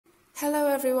Hello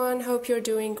everyone, hope you're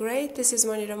doing great. This is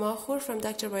Monira Makhur from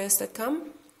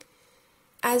drbios.com.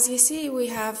 As you see, we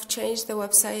have changed the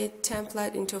website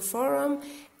template into forum,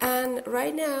 and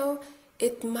right now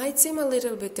it might seem a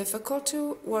little bit difficult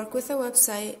to work with the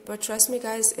website, but trust me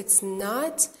guys, it's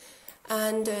not.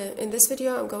 And in this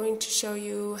video I'm going to show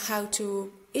you how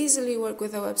to easily work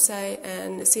with the website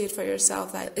and see it for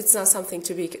yourself that it's not something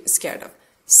to be scared of.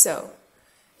 So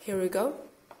here we go.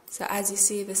 So as you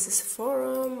see, this is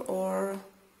forum or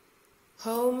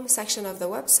home section of the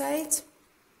website.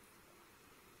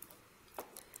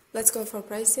 Let's go for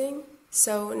pricing.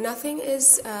 So nothing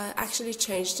is actually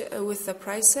changed with the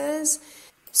prices.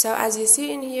 So as you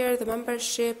see in here, the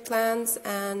membership plans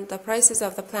and the prices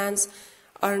of the plans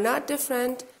are not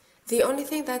different. The only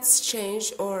thing that's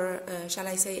changed, or shall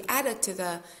I say added to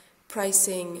the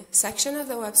pricing section of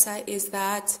the website, is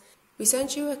that we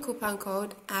sent you a coupon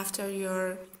code after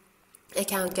your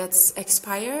account gets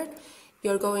expired.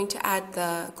 You're going to add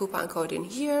the coupon code in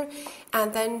here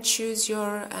and then choose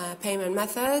your payment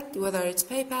method, whether it's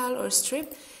PayPal or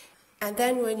Stripe. And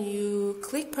then when you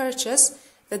click purchase,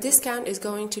 the discount is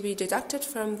going to be deducted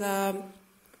from the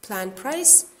plan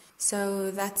price.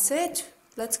 So that's it.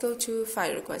 Let's go to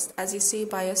file request. As you see,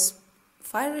 BIOS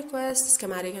file request,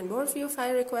 schematic and board view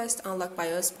file request, unlock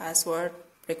BIOS password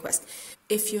request.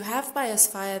 If you have BIOS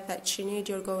file that you need,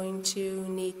 you're going to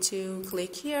need to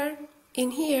click here.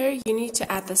 In here, you need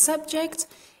to add the subject,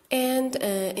 and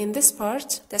in this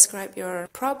part, describe your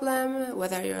problem,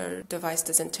 whether your device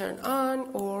doesn't turn on,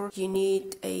 or you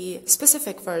need a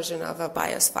specific version of a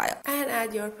BIOS file, and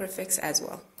add your prefix as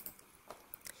well.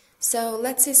 So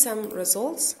let's see some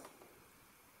results.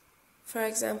 For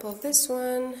example, this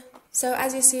one. So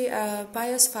as you see, a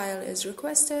BIOS file is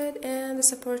requested and the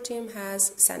support team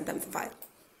has sent them the file.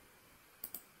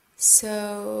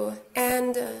 So,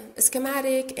 and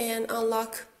schematic and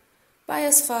unlock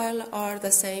BIOS file are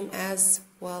the same as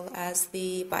well as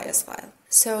the BIOS file.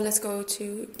 So let's go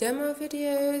to demo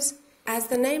videos. As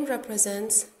the name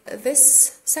represents,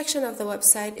 this section of the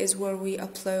website is where we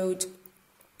upload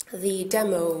the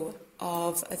demo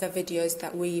of the videos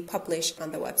that we publish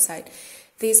on the website.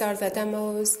 These are the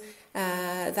demos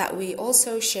that we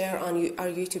also share on our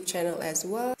YouTube channel as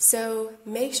well. So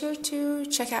make sure to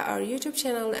check out our YouTube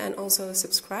channel and also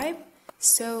subscribe.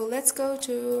 So let's go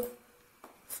to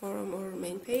forum or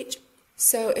main page.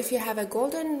 So if you have a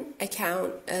golden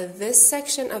account, this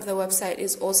section of the website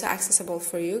is also accessible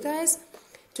for you guys.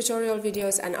 Tutorial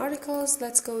videos and articles,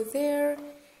 let's go there.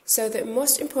 So the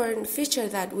most important feature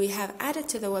that we have added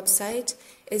to the website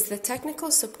is the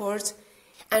technical support.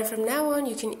 And from now on,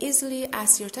 you can easily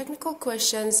ask your technical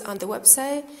questions on the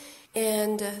website.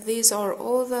 And these are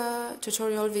all the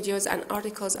tutorial videos and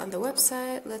articles on the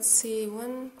website. Let's see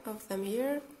one of them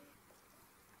here.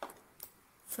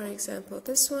 For example,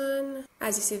 this one.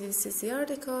 As you see, this is the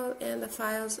article, and the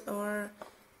files or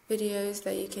videos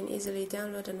that you can easily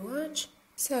download and watch.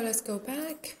 So let's go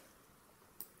back.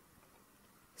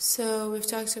 So we've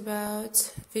talked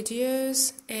about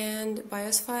videos and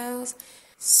BIOS files.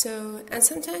 So, and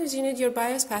sometimes you need your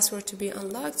BIOS password to be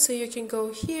unlocked, so you can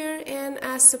go here and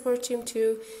ask support team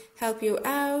to help you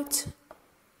out.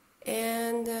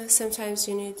 And sometimes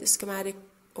you need schematic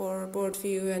or board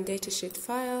view and datasheet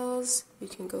files. You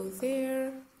can go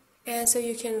there. And so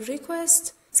you can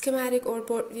request schematic or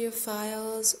board view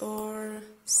files or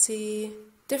see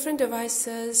different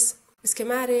devices,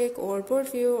 schematic or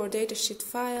board view or datasheet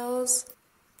files.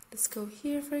 Let's go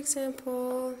here, for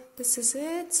example. This is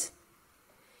it.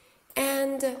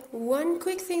 And one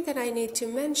quick thing that I need to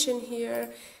mention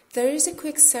here, there is a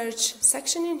quick search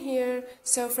section in here.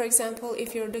 So for example,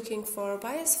 if you're looking for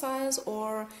BIOS files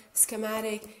or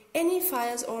schematic, any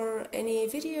files or any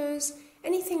videos,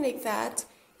 anything like that,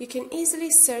 you can easily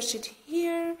search it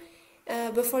here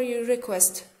before you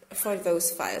request for those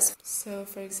files. So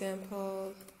for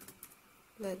example,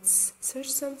 let's search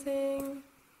something.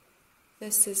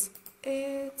 This is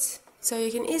it. So you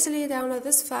can easily download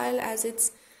this file as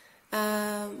it's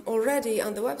already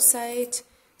on the website.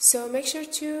 So make sure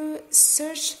to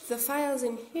search the files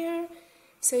in here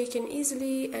so you can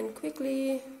easily and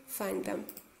quickly find them.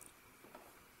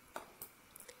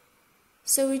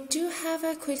 So we do have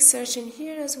a quick search in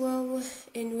here as well,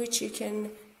 in which you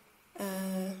can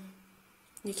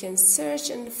search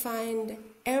and find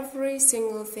every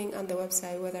single thing on the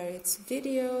website, whether it's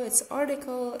video, it's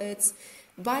article, it's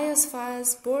BIOS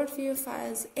files, board view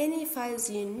files, any files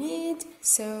you need.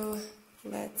 So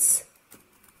let's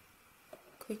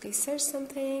quickly search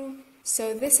something.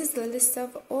 So this is the list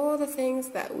of all the things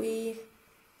that we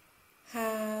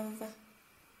have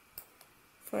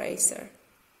for Acer.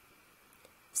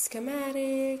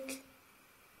 Schematic,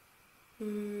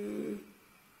 And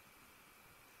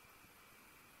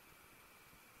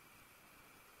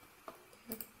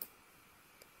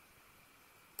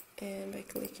by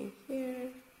clicking here,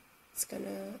 it's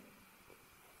gonna,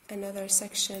 another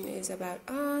section is about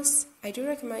us. I do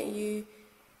recommend you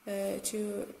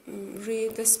to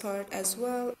read this part as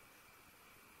well.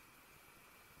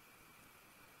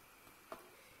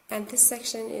 And this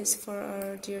section is for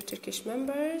our dear Turkish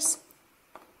members.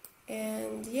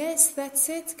 And yes, that's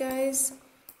it, guys.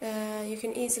 You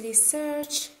can easily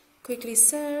quickly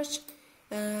search,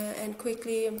 and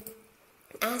quickly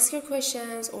ask your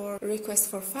questions or request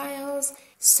for files.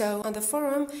 So on the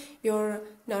forum, you're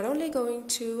not only going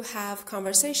to have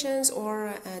conversations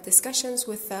or discussions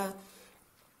with the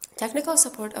technical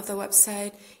support of the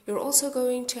website, you're also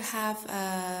going to have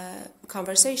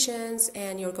conversations,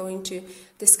 and you're going to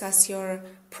discuss your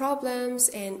problems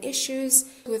and issues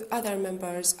with other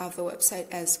members of the website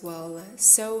as well.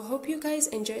 So hope you guys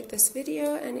enjoyed this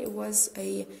video and it was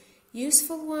a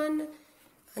useful one.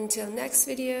 Until next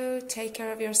video, take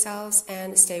care of yourselves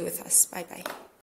and stay with us. Bye bye.